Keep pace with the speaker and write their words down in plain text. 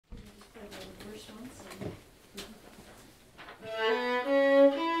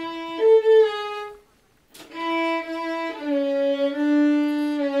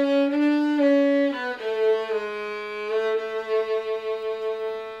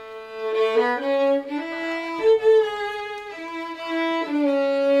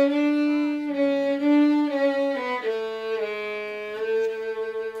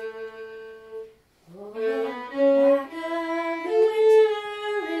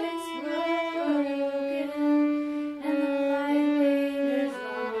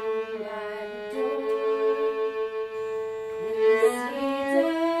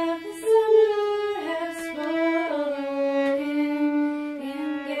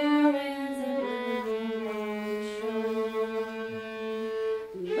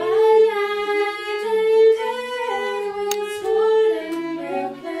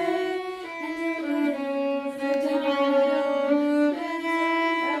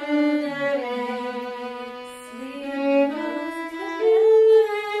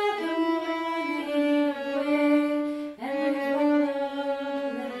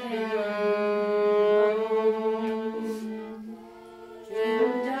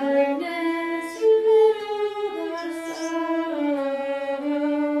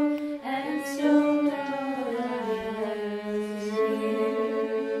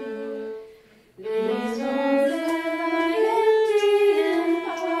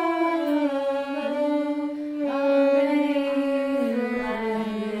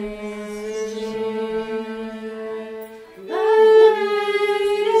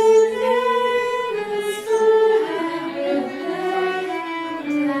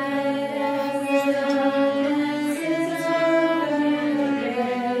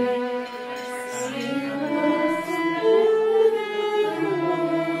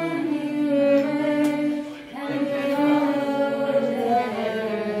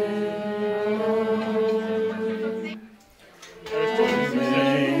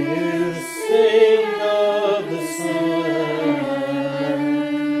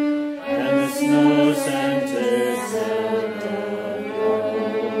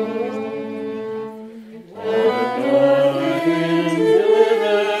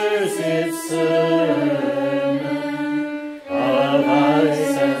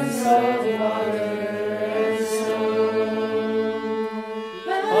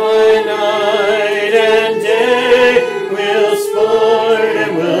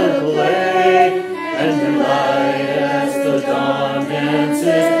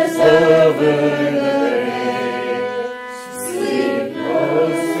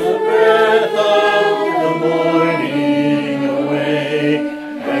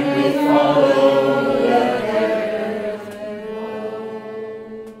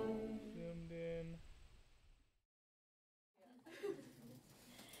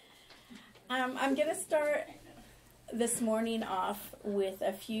I'm going to start this morning off with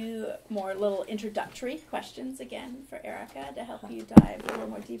a few more little introductory questions again for Erica to help you dive a little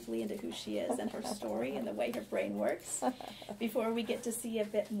more deeply into who she is and her story and the way her brain works before we get to see a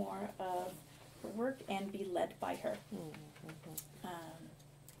bit more of her work and be led by her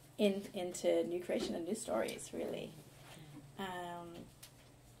into new creation and new stories, really.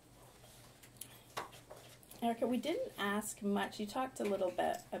 Erica, we didn't ask much. You talked a little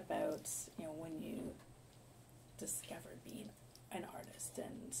bit about, when you discovered being an artist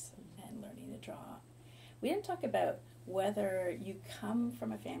and learning to draw. We didn't talk about whether you come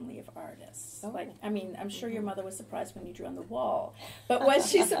from a family of artists. I'm sure your mother was surprised when you drew on the wall, but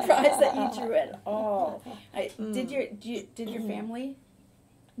was she surprised that you drew at all? Did your family,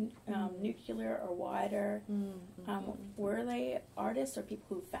 nuclear or wider, were they artists or people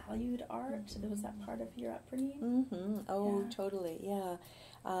who valued art? Was that part of your upbringing? Oh, yeah. Totally, yeah.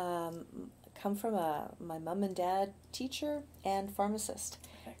 Come from my mom and dad teacher and pharmacist.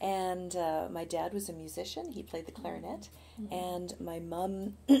 Okay. And my dad was a musician. He played the clarinet. And my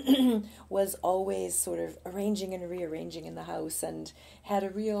mom was always sort of arranging and rearranging in the house and had a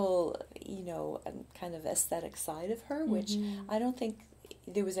real, kind of aesthetic side of her, which I don't think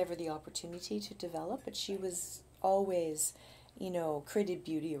there was ever the opportunity to develop, but she was always, created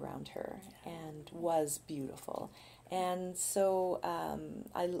beauty around her and was beautiful. And so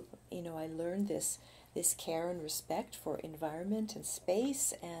I learned this care and respect for environment and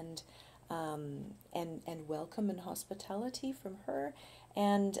space and welcome and hospitality from her.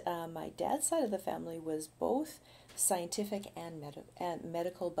 And my dad's side of the family was both scientific and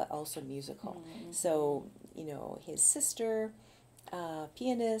medical, but also musical. So his sister,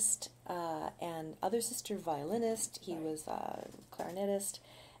 pianist, and other sister violinist. He was a clarinetist,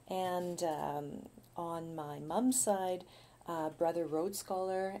 and on my mom's side, brother Rhodes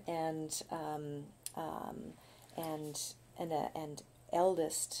Scholar, and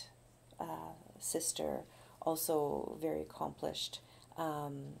eldest sister, also very accomplished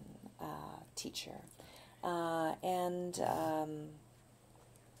teacher, and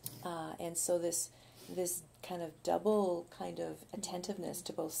so this kind of double kind of attentiveness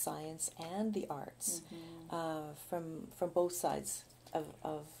to both science and the arts from both sides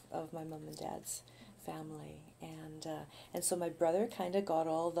of my mom and dad's family, and so my brother kind of got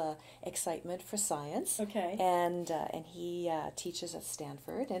all the excitement for science. Okay. And he teaches at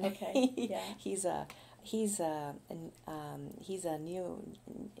Stanford, and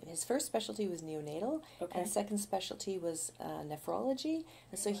his first specialty was neonatal, and second specialty was nephrology,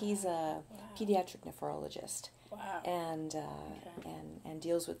 and so he's a pediatric nephrologist. Wow. And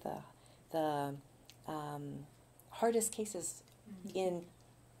deals with the hardest cases in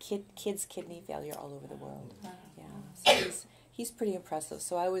kids' kidney failure all over the world. Wow. Yeah, so he's pretty impressive.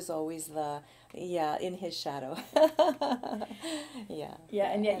 So I was always in his shadow.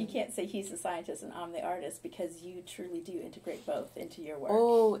 Yeah, and yet you can't say he's the scientist and I'm the artist, because you truly do integrate both into your work.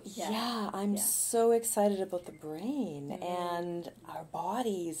 Oh, yeah. I'm so excited about the brain and our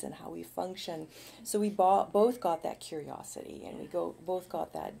bodies and how we function. So we both got that curiosity, and we both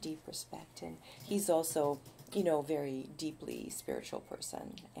got that deep respect. And he's also, very deeply spiritual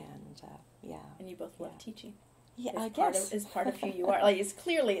person, and And you both love teaching. Yeah, I guess is part of who you are. Like it's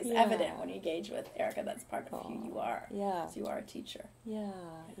evident when you engage with Erica. That's part of who you are. Yeah, so you are a teacher. Yeah.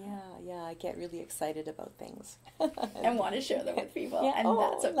 I get really excited about things and want to share them with people. Yeah. And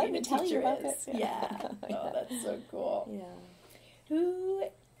that's what being a teacher is. Yeah. Oh, that's so cool. Yeah. Who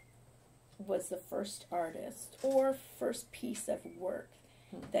was the first artist or first piece of work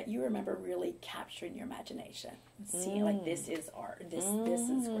that you remember really capturing your imagination and seeing like this is art? This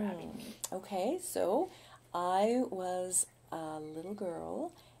is grabbing me. Okay, so I was a little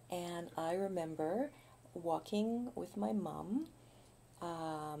girl, and I remember walking with my mom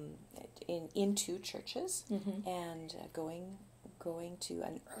into churches and going to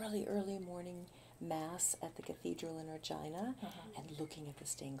an early morning mass at the cathedral in Regina and looking at the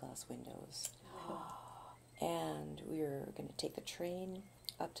stained glass windows. And we were going to take the train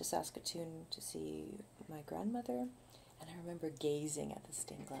up to Saskatoon to see my grandmother, and I remember gazing at the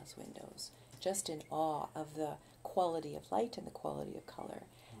stained glass windows, just in awe of the quality of light and the quality of color.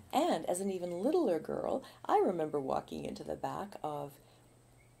 And as an even littler girl, I remember walking into the back of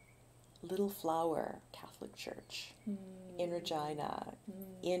Little Flower Catholic Church in Regina,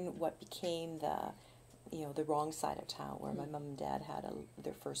 in what became the wrong side of town, where my mom and dad had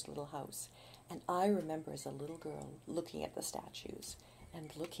their first little house. And I remember as a little girl looking at the statues and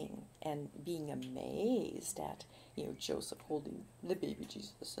looking and being amazed at, Joseph holding the baby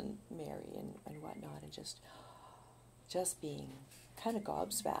Jesus and Mary and whatnot, and just being kind of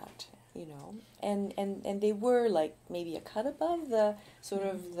gobsmacked, you know, and they were like maybe a cut above the sort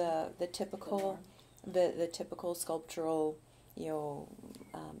of the typical the typical sculptural, you know,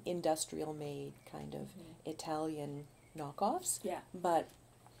 industrial made kind of Italian knockoffs. Yeah. But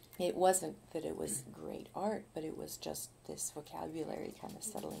it wasn't that it was great art, but it was just this vocabulary kind of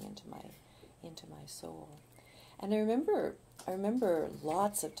settling into my soul. And I remember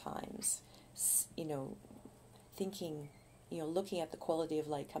lots of times, you know, thinking, you know, looking at the quality of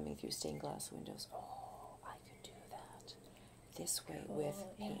light coming through stained glass windows. Oh, I could do that this way with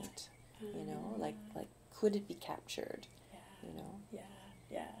paint. You know, like could it be captured? Yeah. You know. Yeah.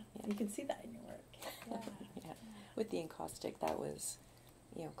 You can see that in your work. Yeah. Yeah. With the encaustic, that was,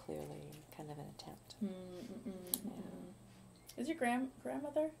 you know, clearly kind of an attempt. Is your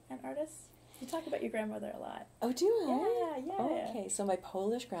grandmother an artist? You talk about your grandmother a lot. Oh, do I? Yeah. Okay, so my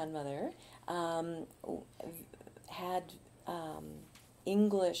Polish grandmother had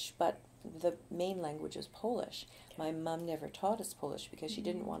English, but the main language is Polish. Okay. My mom never taught us Polish because she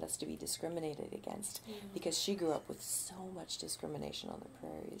didn't want us to be discriminated against, because she grew up with so much discrimination on the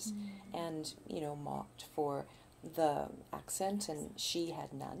prairies and, you know, mocked for the accent, and she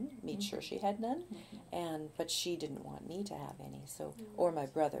had none. Made sure she had none, but she didn't want me to have any. So, or my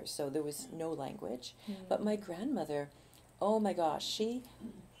brother. So there was no language. But my grandmother, oh my gosh,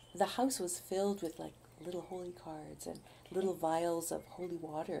 the house was filled with like little holy cards and little vials of holy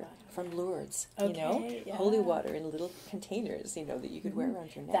water from Lourdes. You know, holy water in little containers. You know, that you could wear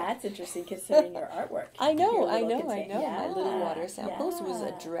around your neck. That's interesting, considering your artwork. I know. Yeah. My little water samples was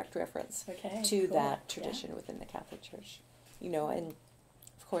a direct reference to that tradition within the Catholic Church. You know, and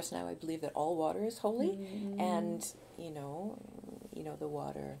of course now I believe that all water is holy, and you know the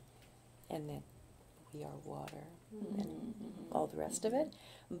water, and that we are water, and all the rest of it.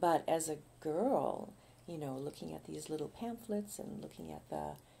 But as a girl, you know, looking at these little pamphlets and looking at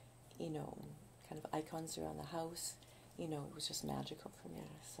the, you know, kind of icons around the house, you know, it was just magical for me.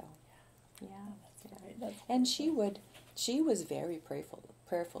 So, That's right. And she was very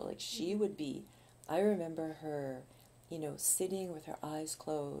prayerful. Like she would be, I remember her, you know, sitting with her eyes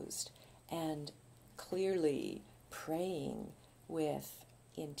closed and clearly praying with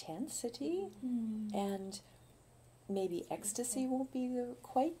intensity, and maybe ecstasy won't be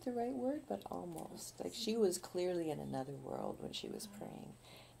quite the right word, but almost. Like she was clearly in another world when she was praying.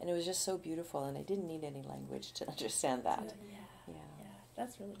 And it was just so beautiful, and I didn't need any language to understand that. Yeah.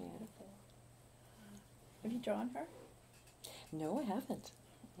 That's really beautiful. Have you drawn her? No, I haven't.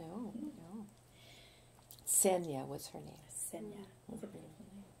 No. Senya was her name. Senya. That's a beautiful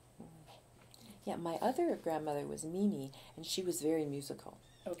name. Yeah, my other grandmother was Mimi, and she was very musical.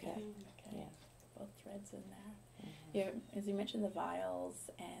 Okay. Yeah. Both threads in there. Yeah, as you mentioned, the vials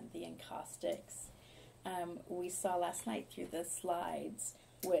and the encaustics. We saw last night through the slides,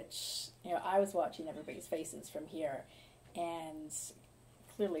 which, you know, I was watching everybody's faces from here, and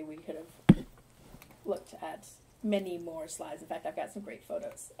clearly we could have looked at many more slides. In fact, I've got some great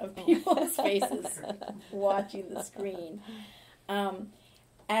photos of people's faces watching the screen.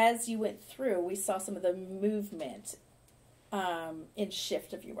 As you went through, we saw some of the movement in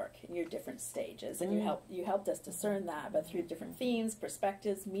shift of your work in your different stages, and you helped us discern that, but through different themes,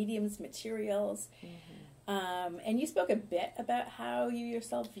 perspectives, mediums, materials, and you spoke a bit about how you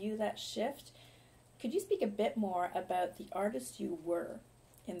yourself view that shift. Could you speak a bit more about the artist you were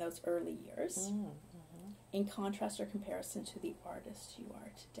in those early years, in contrast or comparison to the artist you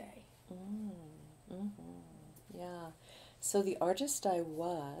are today? Yeah. So the artist I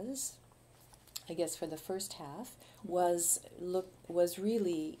was, I guess for the first half, was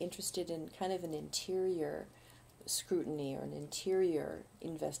really interested in kind of an interior scrutiny or an interior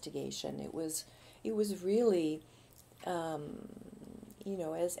investigation. It was really, you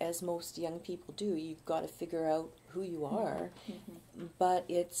know, as most young people do, you've got to figure out who you are, but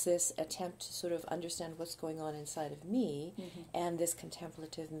it's this attempt to sort of understand what's going on inside of me, and this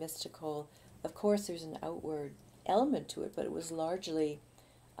contemplative, mystical, of course there's an outward element to it, but it was largely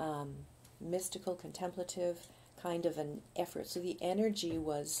mystical, contemplative, kind of an effort. So the energy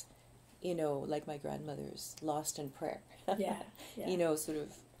was, you know, like my grandmother's, lost in prayer. You know, sort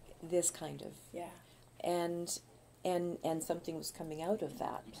of this kind of. And something was coming out of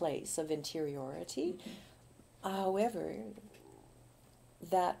that place of interiority. However,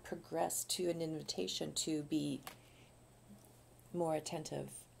 that progressed to an invitation to be more attentive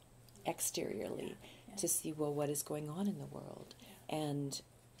exteriorly, to see, well, what is going on in the world, and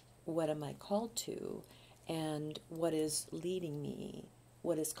what am I called to, and what is leading me,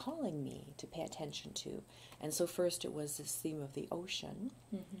 what is calling me to pay attention to. And so first it was this theme of the ocean,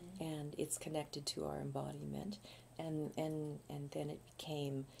 and it's connected to our embodiment, and then it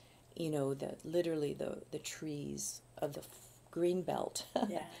became, literally the trees of the green belt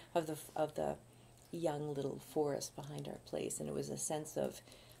of the young little forest behind our place, and it was a sense of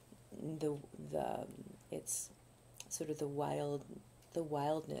it's sort of the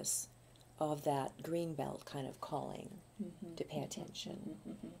wildness of that green belt kind of calling to pay attention.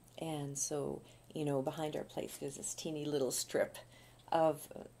 And so, behind our place there's this teeny little strip of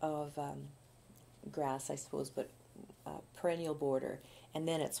grass, I suppose, but perennial border, and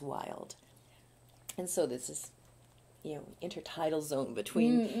then it's wild. And so there's this, intertidal zone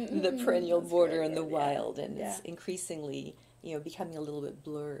between the perennial border and the wild, and it's increasingly, becoming a little bit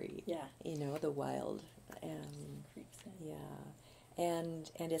blurry. The wild, and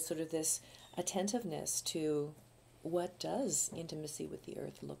and it's sort of this attentiveness to what does intimacy with the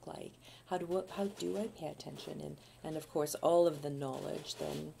earth look like? How do I pay attention? And of course, all of the knowledge,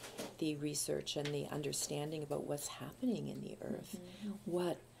 then the research and the understanding about what's happening in the earth.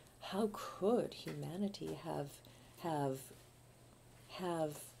 How could humanity have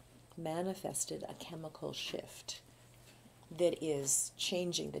manifested a chemical shift that is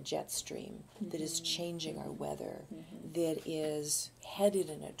changing the jet stream, that is changing our weather, that is headed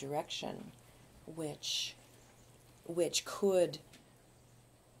in a direction which could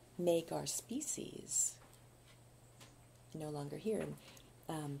make our species no longer here.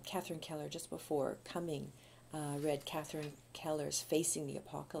 And Catherine Keller, just before coming, read Catherine Keller's Facing the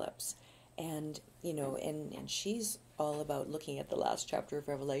Apocalypse, and and she's all about looking at the last chapter of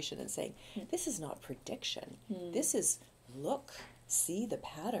Revelation and saying, this is not prediction. This is, look, see the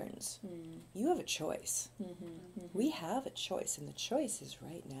patterns. You have a choice. We have a choice, and the choice is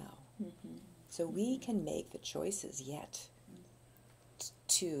right now. So we can make the choices yet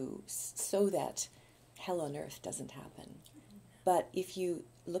so that hell on earth doesn't happen. But if you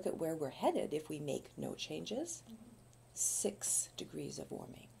look at where we're headed, if we make no changes, 6 degrees of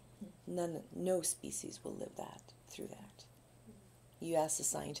warming. No species will live through that. You ask the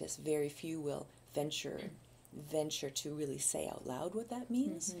scientists, very few will venture to really say out loud what that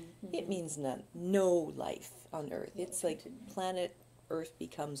means. It means no life on Earth. It's like planet Earth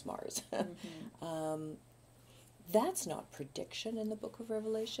becomes Mars. That's not prediction in the book of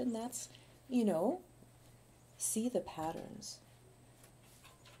Revelation. That's, see the patterns.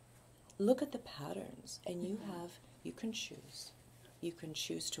 Look at the patterns, and you can choose. You can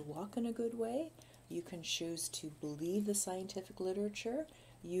choose to walk in a good way. You can choose to believe the scientific literature.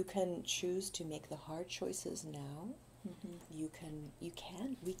 You can choose to make the hard choices now. We can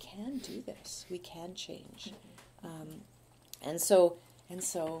do this. We can change. And so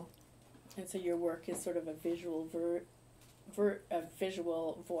your work is sort of a visual a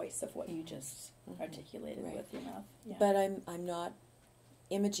visual voice of what you just articulated with your mouth. But I'm not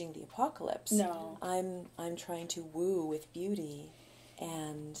imaging the apocalypse. No. I'm trying to woo with beauty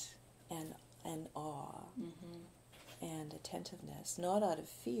and awe and attentiveness, not out of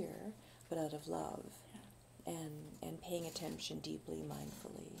fear, but out of love, and paying attention deeply,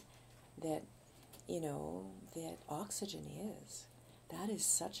 mindfully, that that oxygen that is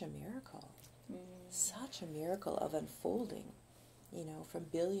such a miracle, such a miracle of unfolding, from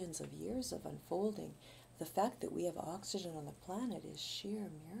billions of years of unfolding. The fact that we have oxygen on the planet is sheer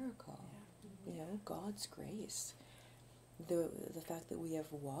miracle, God's grace. The fact that we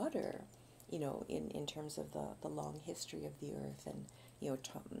have water, in terms of the long history of the earth, and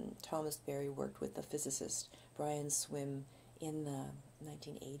Thomas Berry worked with the physicist Brian Swim in the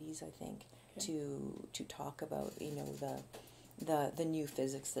 1980s, I think, to talk about the new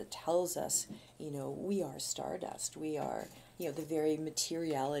physics that tells us we are stardust, we are the very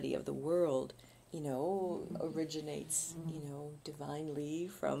materiality of the world originates divinely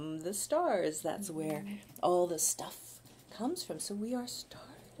from the stars. That's where all the stuff comes from. So we are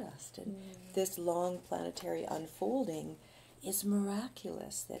stardust, and this long planetary unfolding is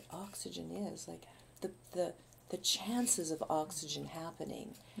miraculous. That oxygen is like the chances of oxygen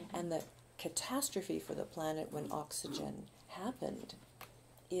happening, and the catastrophe for the planet when oxygen happened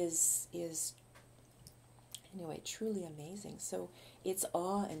is anyway truly amazing. So it's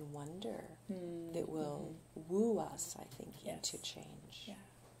awe and wonder that will woo us, I think, into change.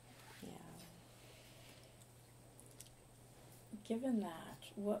 Given that,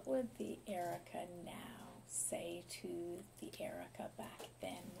 what would the Erica now say to the Erica back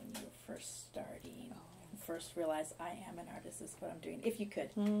then when you were first starting, first realized I am an artist, this is what I'm doing? If you could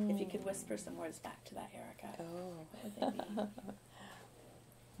whisper some words back to that Erica, what would they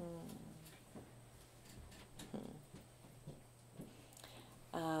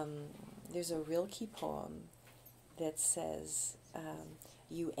be? There's a Rilke poem that says,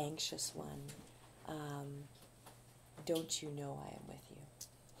 you anxious one, don't you know I am with you?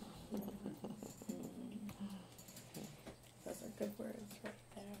 Those are good words right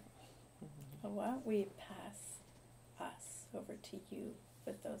there. Well, why don't we pass us over to you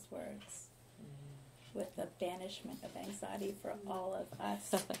with those words, with the banishment of anxiety for all of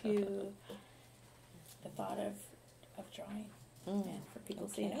us who the thought of drawing. And for people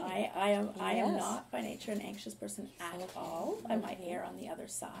seeing, I am not by nature an anxious person at all. I might err on the other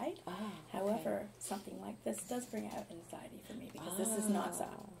side. However, something like this does bring out anxiety for me, because this is not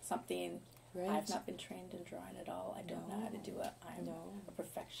something I've not been trained in drawing at all. I don't know how to do it. I'm a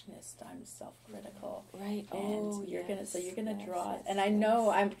perfectionist. I'm self-critical. Right. And you're gonna draw it. And I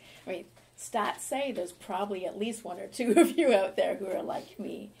know stats say there's probably at least one or two of you out there who are like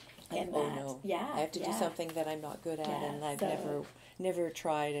me. And I have to do something that I'm not good at, and I've never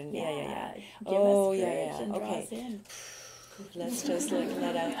tried. And Okay. Let's just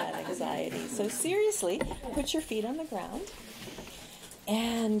let out that anxiety. So seriously, put your feet on the ground,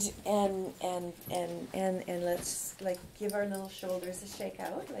 and let's give our little shoulders a shake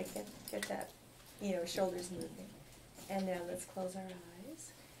out, get that shoulders moving. And now let's close our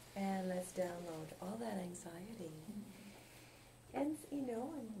eyes and let's download all that anxiety. And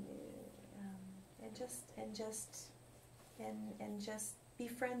just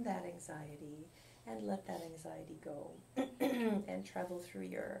befriend that anxiety, and let that anxiety go, and travel through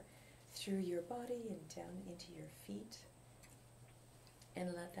your body and down into your feet,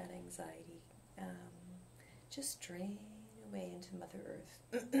 and let that anxiety just drain away into Mother Earth,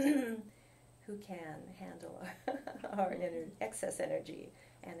 who can handle our excess energy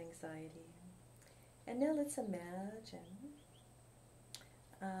and anxiety. And now let's imagine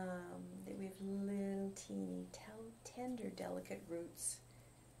that we have little teeny, tender, delicate roots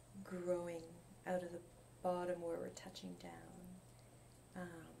growing out of the bottom where we're touching down.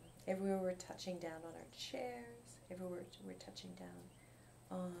 Everywhere we're touching down on our chairs, everywhere we're touching down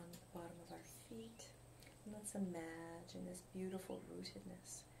on the bottom of our feet. And let's imagine this beautiful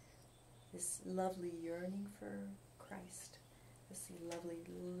rootedness, this lovely yearning for Christ, this lovely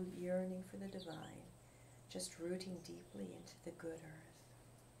yearning for the divine, just rooting deeply into the good earth.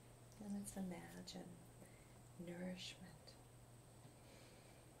 And let's imagine nourishment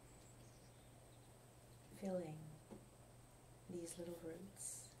filling these little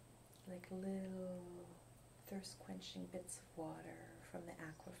roots like little thirst-quenching bits of water from the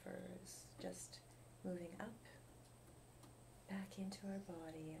aquifers, just moving up, back into our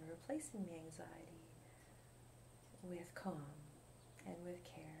body, and replacing the anxiety with calm and with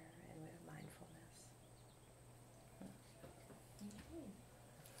care and with mindfulness.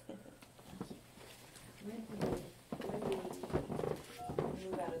 When we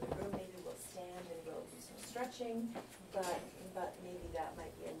move out of the room, maybe we'll stand and we'll do some stretching, but maybe that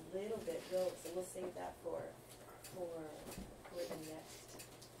might be a little bit low, so we'll save that for the next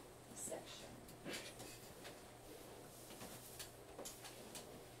section.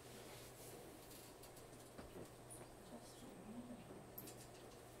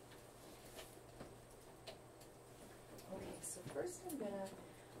 Okay, so first I'm gonna,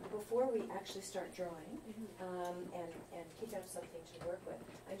 before we actually start drawing, and pick out something to work with,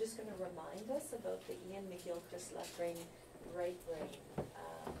 I'm just going to remind us about the Ian McGilchrist left brain, right brain.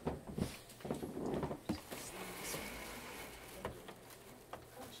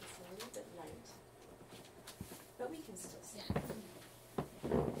 Gosh, it's a little bit light, but we can still see.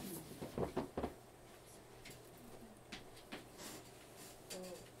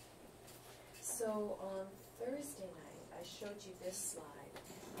 So on Thursday night, I showed you this slide,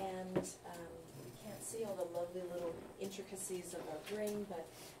 and you can't see all the lovely little intricacies of our brain, but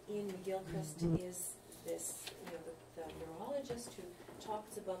Ian McGilchrist is this, the neurologist who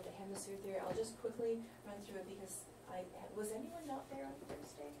talks about the hemisphere theory. I'll just quickly run through it because was anyone not there on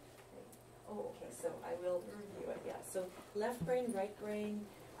Thursday? Oh, okay, so I will review it, yeah. So left brain, right brain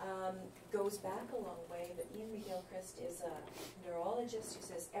goes back a long way, but Ian McGilchrist is a neurologist who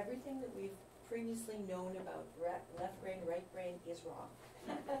says everything that we've previously known about left brain, right brain is wrong.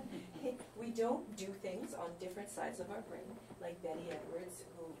 We don't do things on different sides of our brain, like Betty Edwards,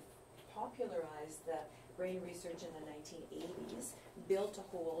 who popularized the brain research in the 1980s, built a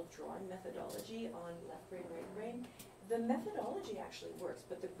whole drawing methodology on left brain, right brain. The methodology actually works,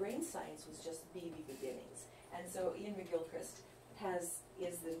 but the brain science was just baby beginnings. And so Ian McGilchrist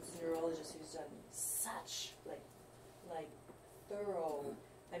is this neurologist who's done such like thorough,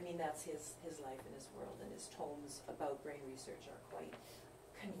 I mean, that's his life and his world, and his tomes about brain research are quite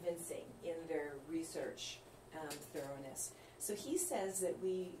convincing in their research thoroughness. So he says that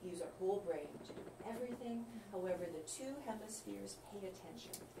we use our whole brain to do everything. However, the two hemispheres pay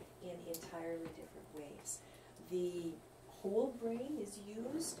attention in entirely different ways. the whole brain is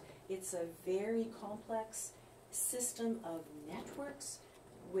used. It's a very complex system of networks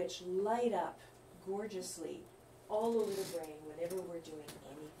which light up gorgeously all over the brain whenever we're doing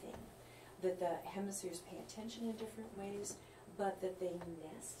anything. That the hemispheres pay attention in different ways, but that they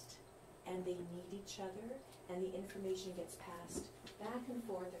nest and they need each other, and the information gets passed back and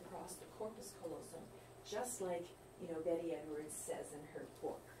forth across the corpus callosum, just like, you know, Betty Edwards says in her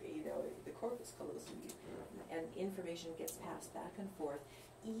book, you know, the corpus callosum, and information gets passed back and forth.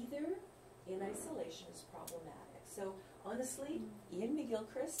 Either in isolation is problematic. So honestly, Ian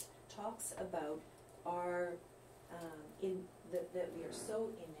McGilchrist talks about our that we are so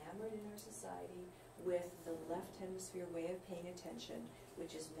enamored in our society with the left hemisphere way of paying attention,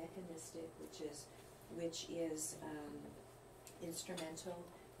 which is mechanistic, which is instrumental,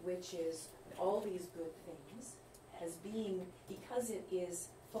 which is all these good things, as being, because it is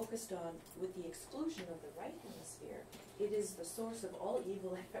focused on with the exclusion of the right hemisphere, it is the source of all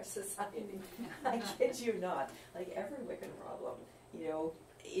evil in our society. I kid you not. Like every wicked problem, you know,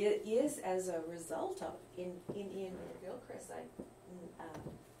 it is as a result of, in Ian McGilchrist's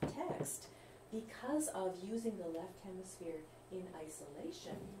text, because of using the left hemisphere in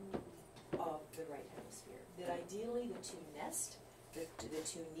isolation of the right hemisphere. That ideally the two nest, the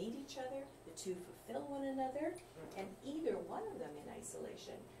two need each other, the two fulfill one another, and either one of them in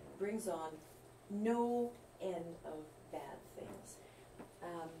isolation brings on no end of bad things.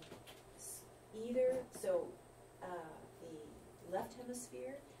 The left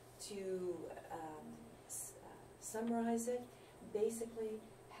hemisphere, to summarize it, basically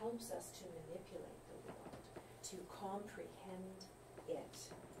helps us to manipulate the world, to comprehend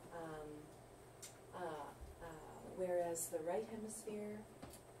it, whereas the right hemisphere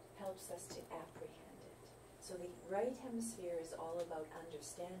helps us to apprehend it. So the right hemisphere is all about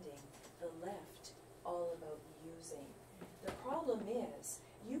understanding, the left all about using. The problem is,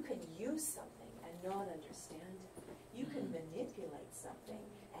 you can use something and not understand it. You can manipulate something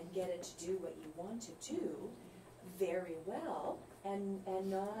and get it to do what you want to do very well, and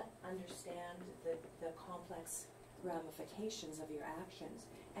not understand the complex ramifications of your actions.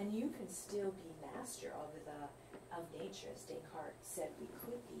 And you can still be master of nature, as Descartes said we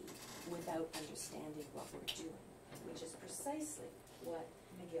could be, without understanding what we're doing, which is precisely what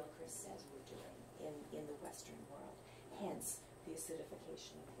McGilchrist says we're doing in the Western world. Hence the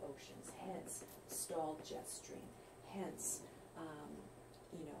acidification of the oceans, hence stalled jet stream, hence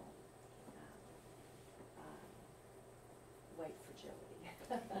white fragility,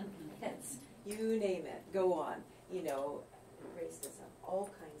 hence, you name it, go on, racism, all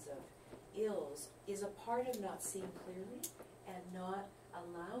kinds of ills, is a part of not seeing clearly and not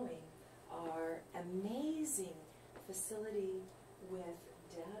allowing our amazing facility with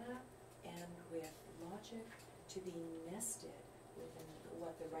data and with logic to be nested within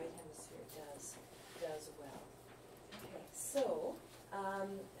what the right hemisphere does well. Okay,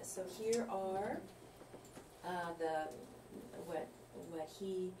 so here are what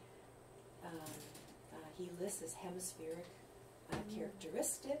he lists as hemispheric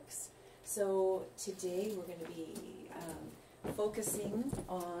characteristics. So today we're going to be focusing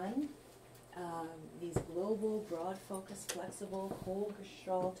on these global, broad-focused, flexible, whole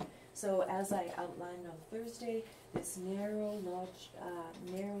gestalt. So as I outlined on Thursday, this narrow,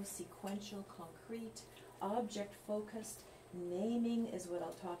 sequential, concrete, object-focused, naming is what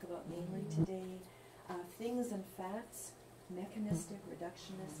I'll talk about mainly today. Things and facts, mechanistic,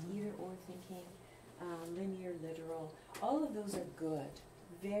 reductionist, either-or thinking, linear, literal, all of those are good,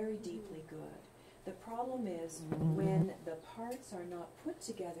 very deeply good. The problem is when the parts are not put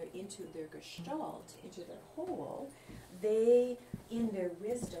together into their gestalt, into their whole, they, in their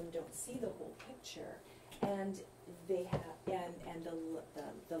wisdom, don't see the whole picture, and they have, and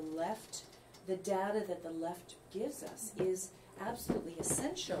the left, the data that the left gives us is absolutely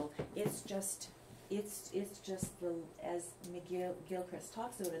essential. It's just the, as Gilchrist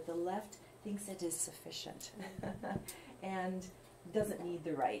talks about it, the left thinks it is sufficient and doesn't need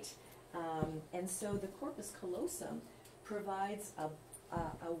the right. And so the corpus callosum provides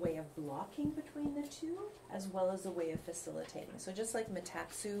a way of blocking between the two, as well as a way of facilitating. So just like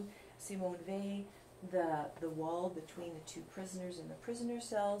Metaxu, Simone Weil, the wall between the two prisoners in the prisoner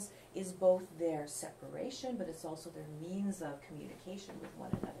cells is both their separation, but it's also their means of communication with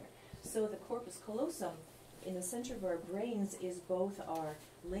one another. So the corpus callosum in the center of our brains is both our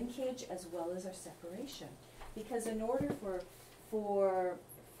linkage as well as our separation. Because in order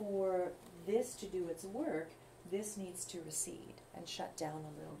for this to do its work, this needs to recede and shut down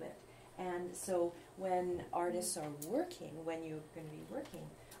a little bit. And so when artists are working, when you're going to be working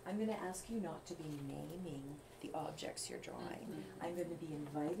I'm going to ask you not to be naming the objects you're drawing. I'm going to be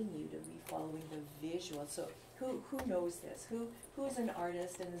inviting you to be following the visual. So who knows this? Who is an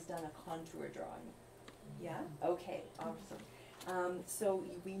artist and has done a contour drawing? Yeah? Okay, awesome. So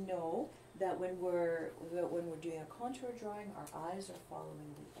we know that when we're doing a contour drawing, our eyes are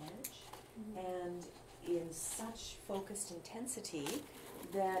following the edge, and in such focused intensity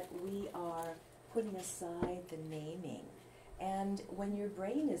that we are putting aside the naming. And when your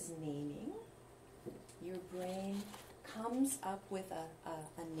brain is naming, your brain comes up with a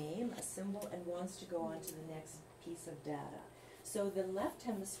name, a symbol, and wants to go on to the next piece of data. So the left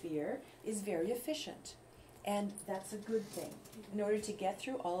hemisphere is very efficient, and that's a good thing. In order to get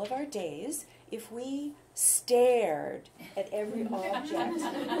through all of our days, if we stared at every object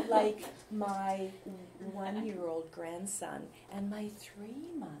like my 1-year-old grandson and my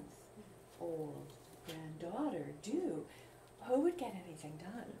 3-month-old granddaughter do, who would get anything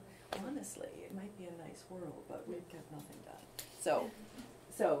done? Honestly, it might be a nice world, but we'd get nothing done.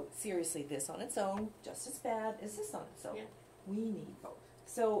 So seriously, this on its own, just as bad as this on its own. Yeah. We need both.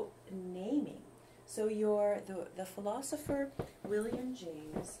 So naming. So the philosopher William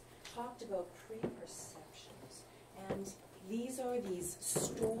James talked about pre-perceptions, and these are these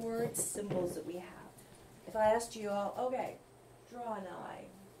stored symbols that we have. If I asked you all, okay, draw an eye,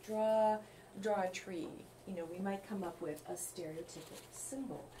 draw a tree, we might come up with a stereotypic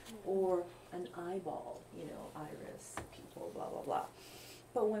symbol, or an eyeball, iris, pupil, blah, blah, blah.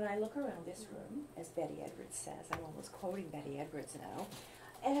 But when I look around this room, as Betty Edwards says, I'm almost quoting Betty Edwards now,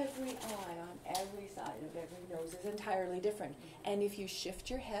 every eye on every side of every nose is entirely different. And if you shift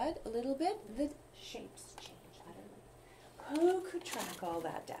your head a little bit, the shapes change utterly. Who could track all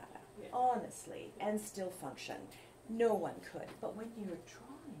that data, honestly, and still function? No one could. But when you're drawing,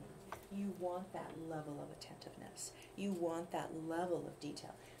 you want that level of attentiveness. You want that level of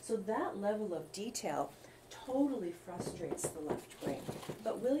detail. So that level of detail totally frustrates the left brain.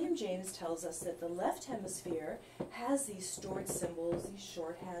 But William James tells us that the left hemisphere has these stored symbols, these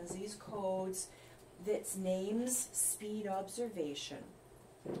shorthands, these codes, that's names, speed, observation.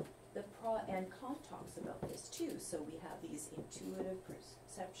 And Kant talks about this too. So we have these intuitive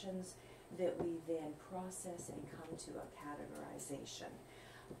perceptions that we then process and come to a categorization.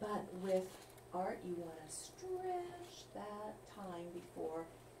 But with art, you want to stretch that time before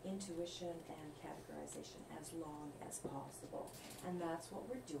intuition and categorization as long as possible. And that's what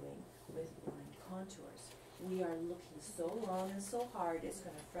we're doing with blind contours. We are looking so long and so hard, it's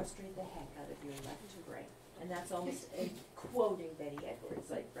going to frustrate the heck out of your left brain. And that's almost quoting Betty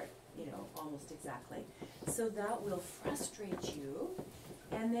Edwards, almost exactly. So that will frustrate you,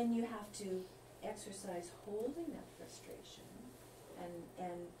 and then you have to exercise holding that frustration and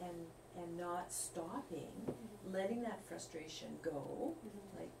not stopping, letting that frustration go,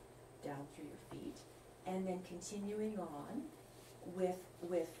 like down through your feet, and then continuing on with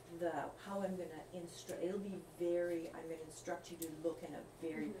the how I'm going to instruct. I'm going to instruct you to look in a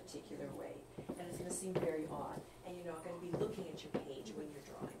very particular way, and it's going to seem very odd, and you're not going to be looking at your page when you're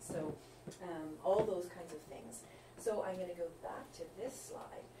drawing. So all those kinds of things. So I'm going to go back to this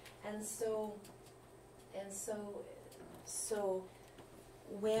slide, and so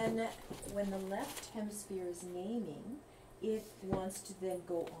when the left hemisphere is naming, it wants to then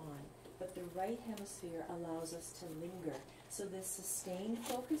go on, but the right hemisphere allows us to linger. So this sustained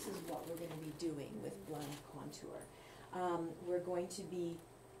focus is what we're going to be doing with blind contour. We're going to be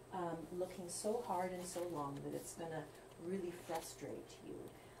looking so hard and so long that it's going to really frustrate you.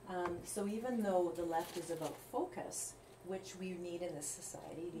 So even though the left is about focus, which we need in this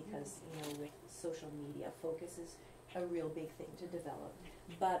society because, with social media, focus is a real big thing to develop.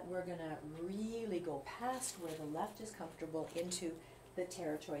 But we're going to really go past where the left is comfortable into the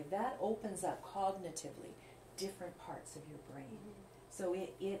territory. That opens up cognitively different parts of your brain. So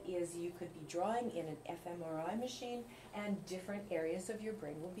it is, you could be drawing in an fMRI machine and different areas of your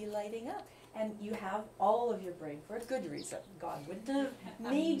brain will be lighting up. And you have all of your brain for a good reason. God wouldn't have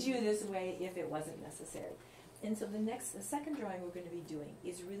made you this way if it wasn't necessary. And so the second drawing we're going to be doing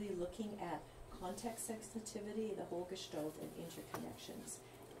is really looking at context sensitivity, the whole gestalt, and interconnections.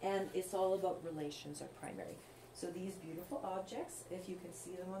 And it's all about relations are primary. So these beautiful objects, if you can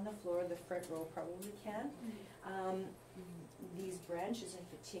see them on the floor, the front row probably can. These branches in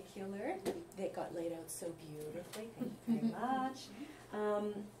particular, they got laid out so beautifully. Thank you very much.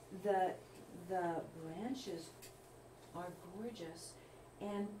 The branches are gorgeous,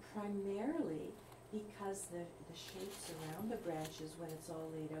 and primarily because the shapes around the branches, when it's all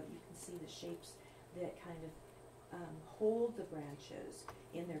laid out, you can see the shapes that kind of hold the branches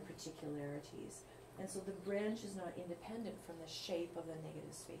in their particularities. And so the branch is not independent from the shape of the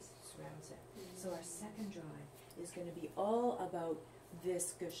negative space that surrounds it. So our second drive is going to be all about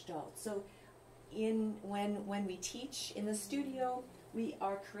this gestalt. So when we teach in the studio,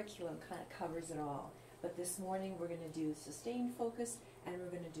 our curriculum kind of covers it all. But this morning we're going to do sustained focus, and we're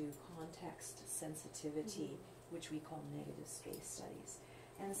going to do context sensitivity, which we call negative space studies.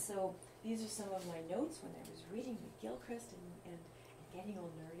 And so these are some of my notes when I was reading McGilchrist and getting all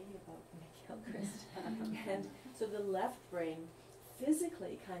nerdy about McGilchrist. And so the left brain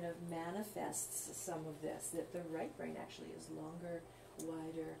physically kind of manifests some of this, that the right brain actually is longer,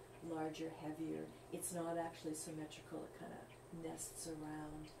 wider, larger, heavier. It's not actually symmetrical. It kind of nests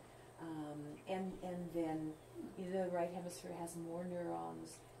around. And then the right hemisphere has more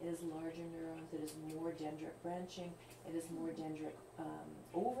neurons. It has larger neurons. It has more dendritic branching. It has more dendritic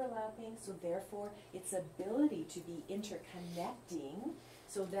overlapping. So therefore, its ability to be interconnecting.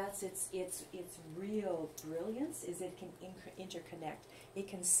 So that's its real brilliance, is it can interconnect. It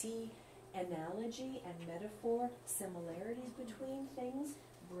can see analogy and metaphor, similarities between things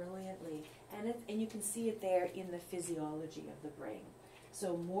brilliantly. And you can see it there in the physiology of the brain.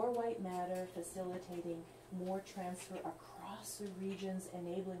 So more white matter facilitating more transfer across the regions,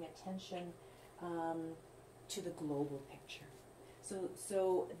 enabling attention to the global picture.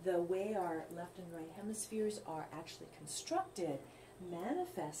 So the way our left and right hemispheres are actually constructed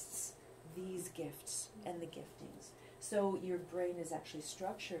manifests these gifts and the giftings. So your brain is actually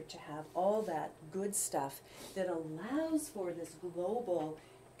structured to have all that good stuff that allows for this global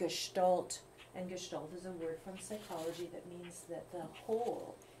gestalt. And gestalt is a word from psychology that means that the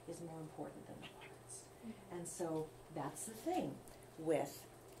whole is more important than the parts. And so that's the thing with,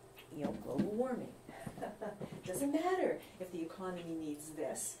 global warming. Doesn't matter if the economy needs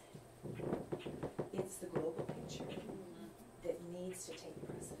this. It's the global picture that needs to take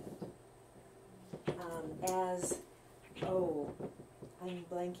precedent. I'm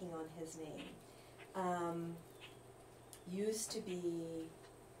blanking on his name. Used to be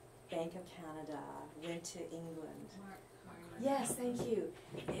Bank of Canada, went to England. Yes, thank you.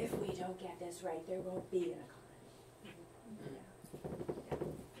 If we don't get this right, there won't be an economy. Yeah.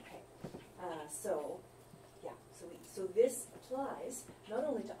 Okay. So this applies not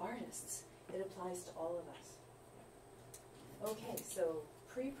only to artists, it applies to all of us. Okay, so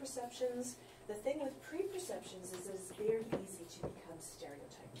pre-perceptions. The thing with pre-perceptions is it's very easy to become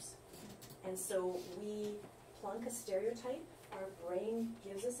stereotypes. And so we plunk a stereotype. Our brain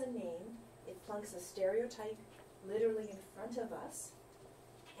gives us a name. It plunks a stereotype literally in front of us,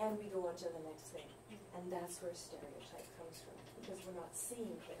 and we go on to the next thing. And that's where stereotype comes from, because we're not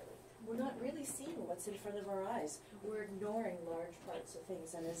seeing clearly. We're not really seeing what's in front of our eyes. We're ignoring large parts of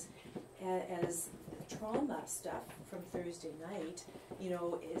things. And as trauma stuff from Thursday night,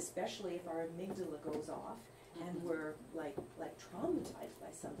 especially if our amygdala goes off and we're like traumatized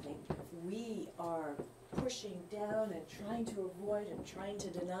by something, we are pushing down and trying to avoid and trying to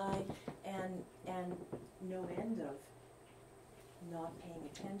deny, and no end of not paying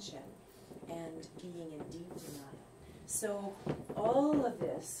attention and being in deep denial. So all of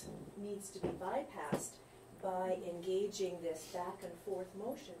this needs to be bypassed by engaging this back and forth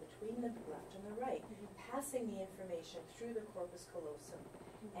motion between the left and the right, passing the information through the corpus callosum,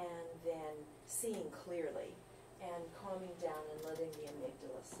 and then seeing clearly and calming down and letting the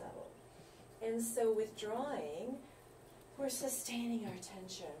amygdala settle. And so with drawing, we're sustaining our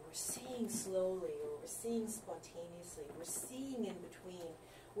attention. We're seeing slowly, or we're seeing spontaneously. We're seeing in between.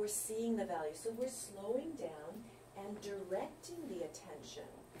 We're seeing the value. So we're slowing down and directing the attention.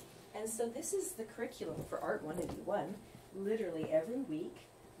 And so this is the curriculum for Art 181. Literally every week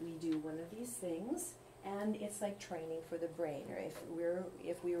we do one of these things, and it's like training for the brain. Or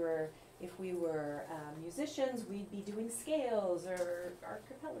if we were musicians, we'd be doing scales or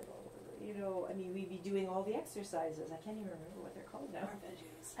archipelago. We'd be doing all the exercises. I can't even remember what they're called now.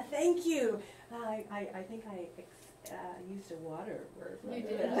 Arpeggios. Thank you. I think I used a water word. You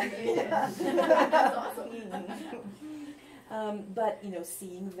did. That's awesome. But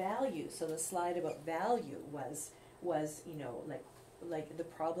seeing value. So the slide about value was like the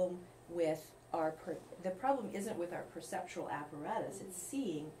problem with the problem isn't with our perceptual apparatus. It's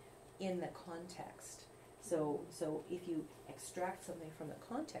seeing in the context. So if you extract something from the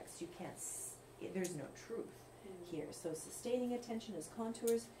context, you can't. There's no truth here. So sustaining attention is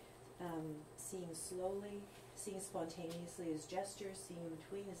contours. Seeing slowly, seeing spontaneously is gestures. Seeing in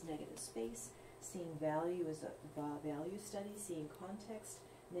between is negative space. Seeing value is a value study. Seeing context,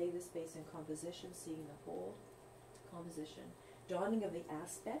 negative space and composition. Seeing the whole, composition. Dawning of the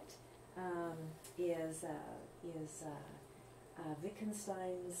aspect is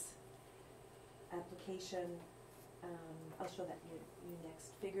Wittgenstein's application. I'll show that you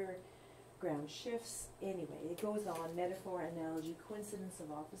next. Figure, ground shifts. Anyway, it goes on. Metaphor, analogy, coincidence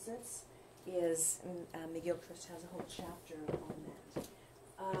of opposites is, Miguel Christ has a whole chapter on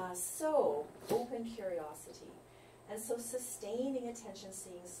that. So, open curiosity. And so sustaining attention,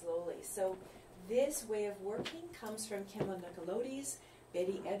 seeing slowly. So this way of working comes from Kimball Nicolodes.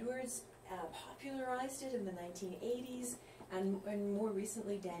 Betty Edwards popularized it in the 1980s, and more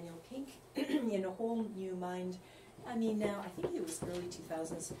recently Daniel Pink in A Whole New Mind. I mean, now, I think it was early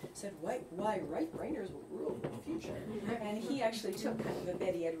 2000s, said, why right-brainers will rule in the future. And he actually took kind of a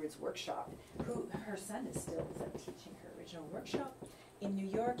Betty Edwards workshop, who her son is still teaching her original workshop in New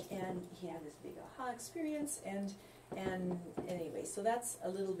York, and he had this big aha experience, and anyway, so that's a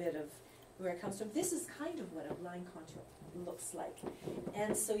little bit of where it comes from. This is kind of what a line contour looks like.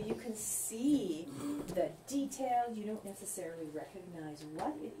 And so you can see the detail. You don't necessarily recognize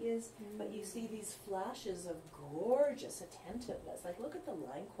what it is, but you see these flashes of gorgeous attentiveness. Like, look at the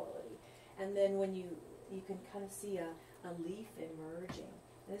line quality. And then when you can kind of see a leaf emerging.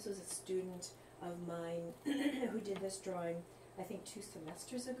 And this was a student of mine who did this drawing, I think 2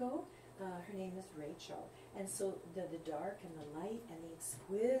 semesters ago. Her name is Rachel. And so the dark and the light and the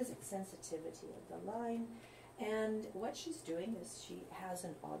exquisite sensitivity of the line. And what she's doing is she has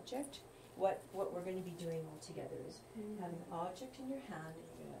an object. What we're going to be doing all together is have an object in your hand,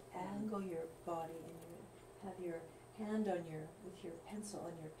 and you're going to angle your body, and you're going to have your hand on with your pencil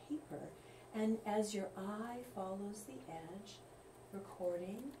on your paper. And as your eye follows the edge,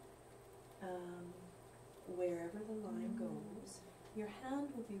 recording wherever the line goes, your hand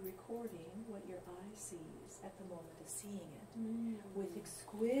will be recording what your eye sees at the moment of seeing it, with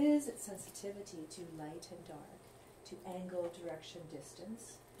exquisite sensitivity to light and dark, to angle, direction,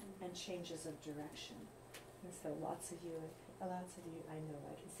 distance, and changes of direction. And so lots of you, I know,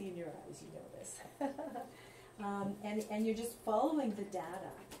 I can see in your eyes, you know this. And you're just following the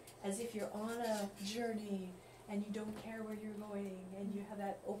data as if you're on a journey and you don't care where you're going, and you have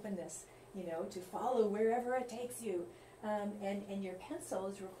that openness, to follow wherever it takes you. And your pencil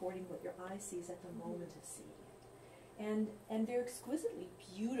is recording what your eye sees at the moment of seeing it. And they're exquisitely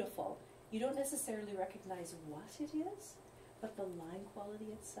beautiful. You don't necessarily recognize what it is, but the line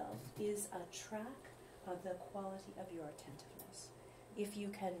quality itself is a track of the quality of your attentiveness. If you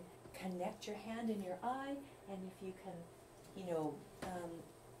can connect your hand in your eye, and if you can,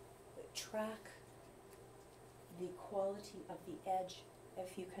 track the quality of the edge,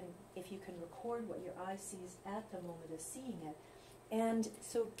 if you can record what your eye sees at the moment of seeing it. And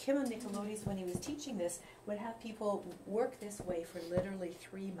so Kimball Nicolodes, when he was teaching this, would have people work this way for literally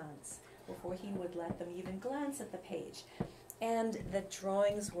 3 months before he would let them even glance at the page. And the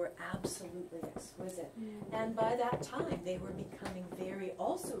drawings were absolutely exquisite. And by that time, they were becoming very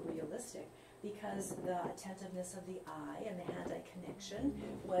also realistic, because the attentiveness of the eye and the hand-eye connection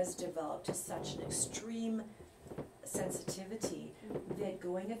was developed to such an extreme sensitivity that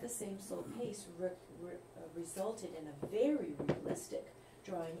going at the same slow pace resulted in a very realistic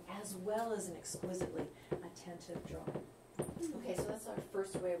drawing, as well as an exquisitely attentive drawing. Okay, so that's our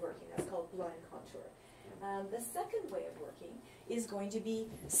first way of working. That's called blind contour. The second way of working is going to be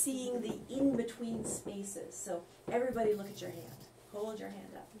seeing the in-between spaces. So everybody look at your hand. Hold your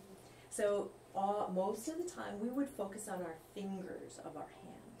hand up. So most of the time we would focus on our fingers of our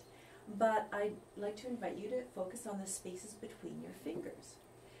hand. But I'd like to invite you to focus on the spaces between your fingers.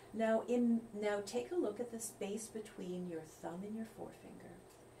 Now take a look at the space between your thumb and your forefinger,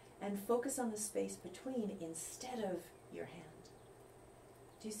 and focus on the space between instead of your hand.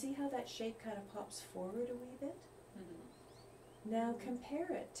 Do you see how that shape kind of pops forward a wee bit? Now compare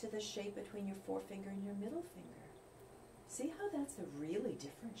it to the shape between your forefinger and your middle finger. See how that's a really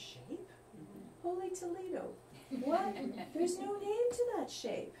different shape? Holy Toledo. What? There's no name to that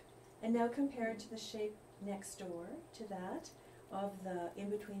shape. And now compare it to the shape next door to that of the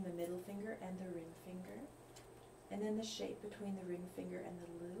in between the middle finger and the ring finger. And then the shape between the ring finger and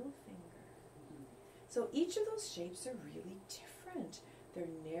the little finger. So each of those shapes are really different. They're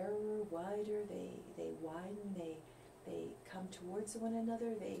narrower, wider, they widen, they come towards one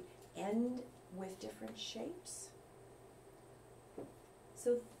another, they end with different shapes.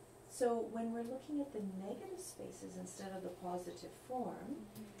 So when we're looking at the negative spaces instead of the positive form,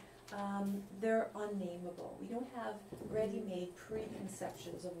 they're unnameable. We don't have ready-made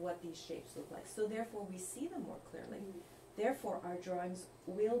preconceptions of what these shapes look like. So therefore we see them more clearly. Therefore our drawings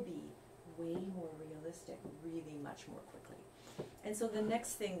will be way more realistic, really much more quickly. And so the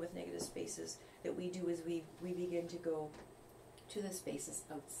next thing with negative spaces that we do is we begin to go to the spaces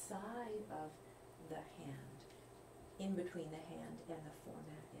outside of the hand, in between the hand and the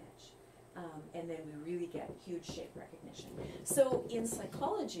format edge. And then we really get huge shape recognition. So in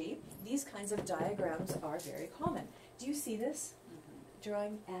psychology, these kinds of diagrams are very common. Do you see this?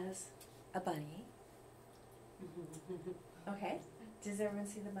 Drawing as a bunny. Okay. Does everyone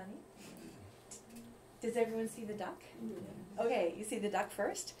see the bunny? Does everyone see the duck? Okay, you see the duck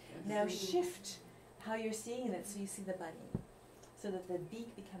first? Now shift how you're seeing it so you see the bunny. So that the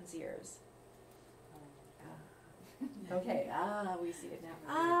beak becomes ears. Okay, we see it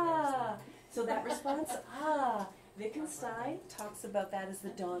now. So that response, Wittgenstein talks about that as the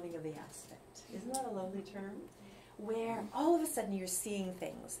dawning of the aspect. Isn't that a lovely term? Where all of a sudden you're seeing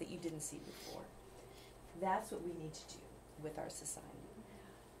things that you didn't see before. That's what we need to do with our society.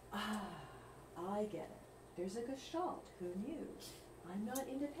 I get it. There's a gestalt. Who knew? I'm not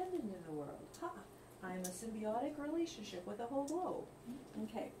independent in the world. I'm a symbiotic relationship with the whole globe.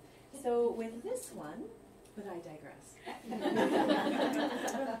 Okay. So with this one, but I digress.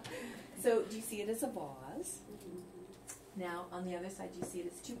 So do you see it as a vase? Now on the other side, do you see it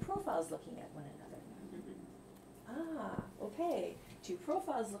as two profiles looking at one another? Okay. Two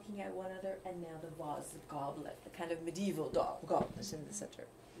profiles looking at one another, and now the vase, the goblet, the kind of medieval goblet in the center.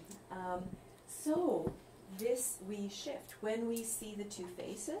 So this we shift. When we see the two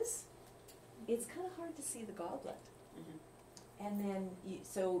faces, it's kind of hard to see the goblet. And then,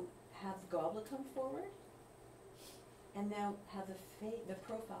 so have the goblet come forward, and now have the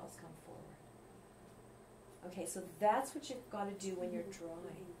profiles come forward. Okay, so that's what you've got to do when you're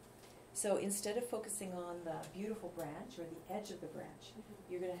drawing. So instead of focusing on the beautiful branch or the edge of the branch,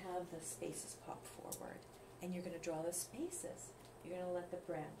 you're going to have the spaces pop forward, and you're going to draw the spaces. You're going to let the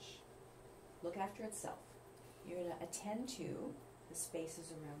branch look after itself. You're going to attend to the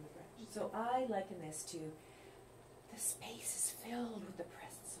spaces around the branch. So I liken this to the space is filled with the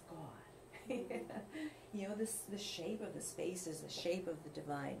presence of God. You know, the shape of the space is the shape of the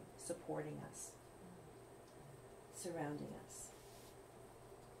divine supporting us, surrounding us,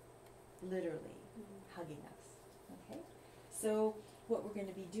 literally hugging us. Okay? So what we're going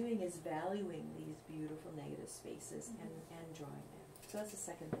to be doing is valuing these beautiful negative spaces and drawing them. So that's the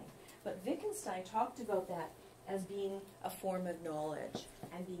second thing. But Wittgenstein talked about that as being a form of knowledge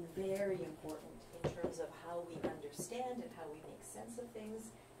and being very important in terms of how we understand and how we make sense of things,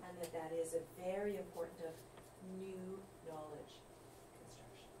 and that is a very important of new knowledge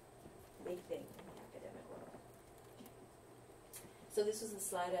construction. Big thing in the academic world. So this was the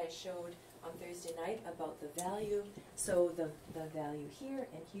slide I showed on Thursday night about the value. So the value here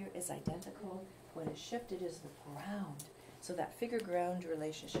and here is identical. What is shifted is the ground. So that figure-ground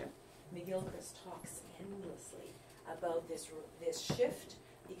relationship. McGilchrist talks endlessly about this shift,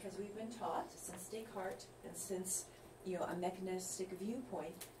 because we've been taught since Descartes and since a mechanistic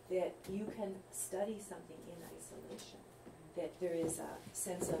viewpoint that you can study something in isolation, that there is a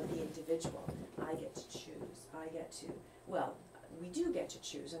sense of the individual. I get to choose. Well, we do get to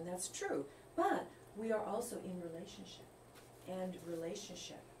choose, and that's true, but we are also in relationship, and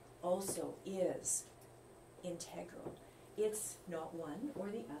relationship also is integral. It's not one or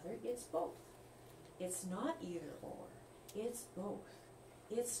the other, it's both. It's not either or, it's both.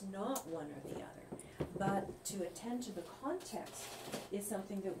 It's not one or the other. But to attend to the context is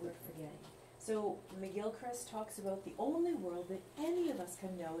something that we're forgetting. So McGilchrist talks about the only world that any of us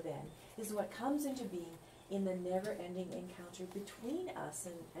can know then is what comes into being in the never-ending encounter between us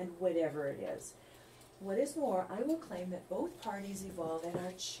and whatever it is. What is more, I will claim that both parties evolve and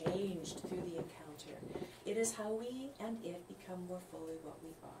are changed through the encounter. It is how we and it become more fully what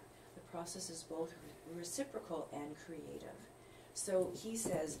we are. The process is both reciprocal and creative. So he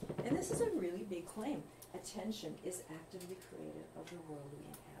says, and this is a really big claim, attention is actively creative of the world we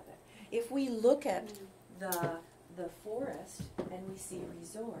inhabit. If we look at the forest and we see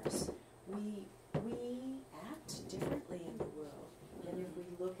resource, we act differently in the world than if we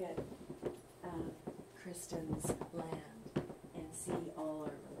look at Kirstin's land and see all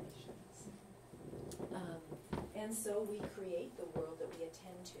our relations. And so we create the world that we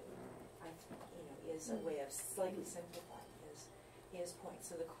attend to, is a way of slightly simplifying his point.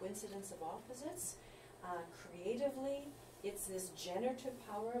 So the coincidence of opposites, creatively, it's this generative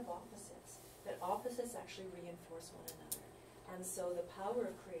power of opposites, that opposites actually reinforce one another. And so the power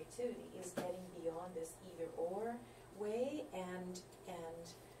of creativity is getting beyond this either-or way and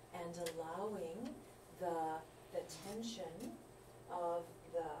allowing the tension of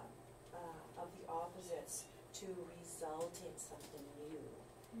the opposites to result in something new.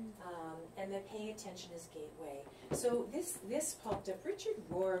 And then paying attention is gateway. So this popped up. Richard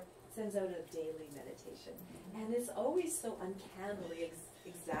Rohr sends out a daily meditation, and it's always so uncannily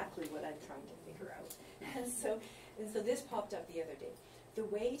exactly what I'm trying to figure out. And so this popped up the other day. The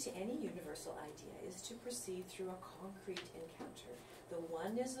way to any universal idea is to proceed through a concrete encounter. The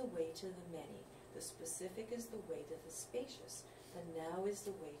one is the way to the many. The specific is the way to the spacious. The now is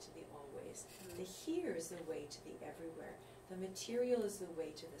the way to the always. The here is the way to the everywhere. The material is the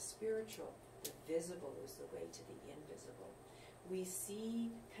way to the spiritual. The visible is the way to the invisible. We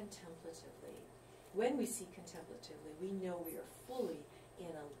see contemplatively. When we see contemplatively, we know we are fully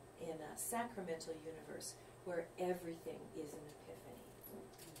in a sacramental universe where everything is an epiphany.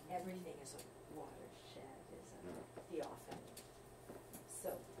 Everything is a watershed, is a theophany. So,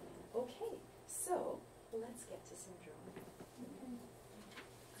 okay, so let's get to some drawing.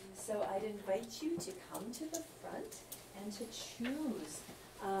 So I'd invite you to come to the front and to choose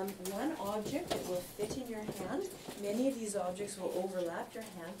one object that will fit in your hand. Many of these objects will overlap your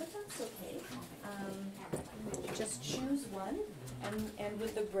hand, but that's okay. Just choose one, and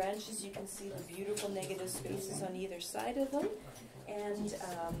with the branches you can see the beautiful negative spaces on either side of them. And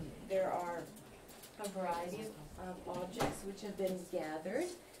there are a variety of objects which have been gathered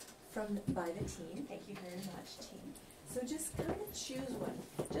by the team. Thank you very much, team. So just kind of choose one.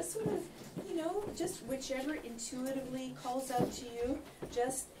 Just sort of, just whichever intuitively calls out to you.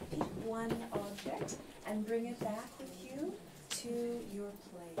 Just pick one object and bring it back with you to your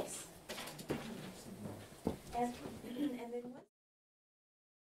place. And then what?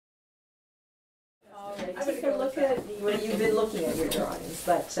 All right, take a look at you've been looking at your drawings,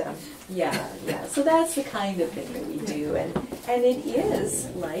 but yeah. So that's the kind of thing that we do, and it is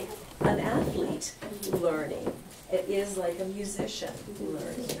like an athlete learning. It is like a musician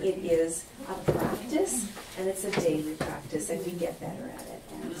learning. It is a practice, and it's a daily practice, and we get better at it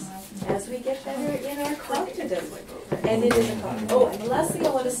as we get better in our cognitive. And it is a cognitive. Oh, and the last thing I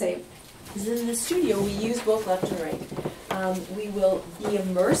want to say is in the studio we use both left and right. We will be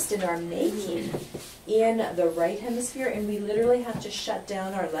immersed in our making in the right hemisphere, and we literally have to shut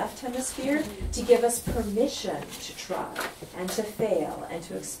down our left hemisphere to give us permission to try and to fail and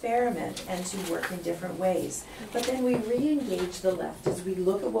to experiment and to work in different ways. But then we re-engage the left as we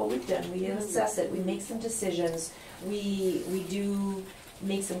look at what we've done, we assess it, we make some decisions, we do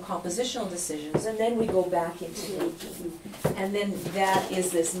make some compositional decisions, and then we go back into making. And then that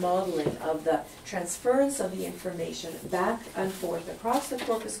is this modeling of the transference of the information back and forth across the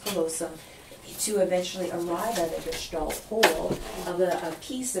corpus callosum to eventually arrive at a gestalt whole of a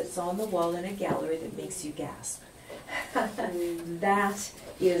piece that's on the wall in a gallery that makes you gasp. That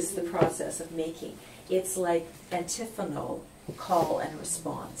is the process of making. It's like antiphonal call and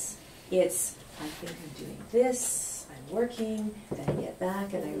response. It's, I think I'm doing this, I'm working, then I get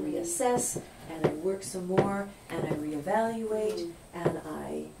back and I reassess, and I work some more, and I reevaluate, and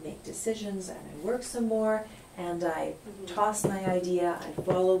I make decisions, and I work some more, and I toss my idea, I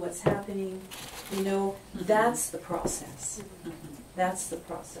follow what's happening. That's the process. That's the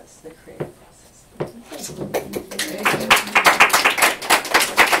process, the creative process.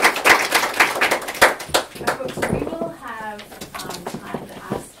 Okay.